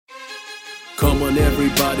Come on,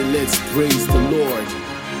 everybody, let's praise the Lord.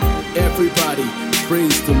 Everybody,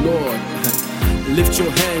 praise the Lord. Lift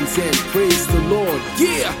your hands and praise the Lord.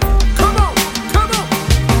 Yeah, come on, come on,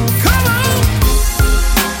 come on.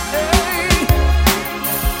 Hey.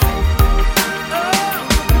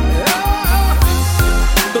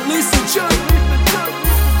 Belisa,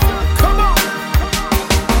 come on,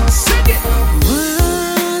 sing it.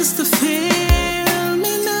 Words to fill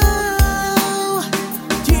me now.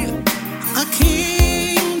 Yeah, I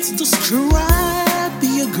can't describe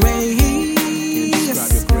your grace.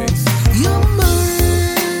 Your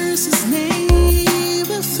mercy's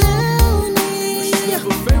never failed me.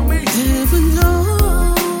 Never fail me. Even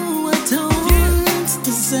though I don't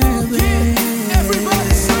deserve it.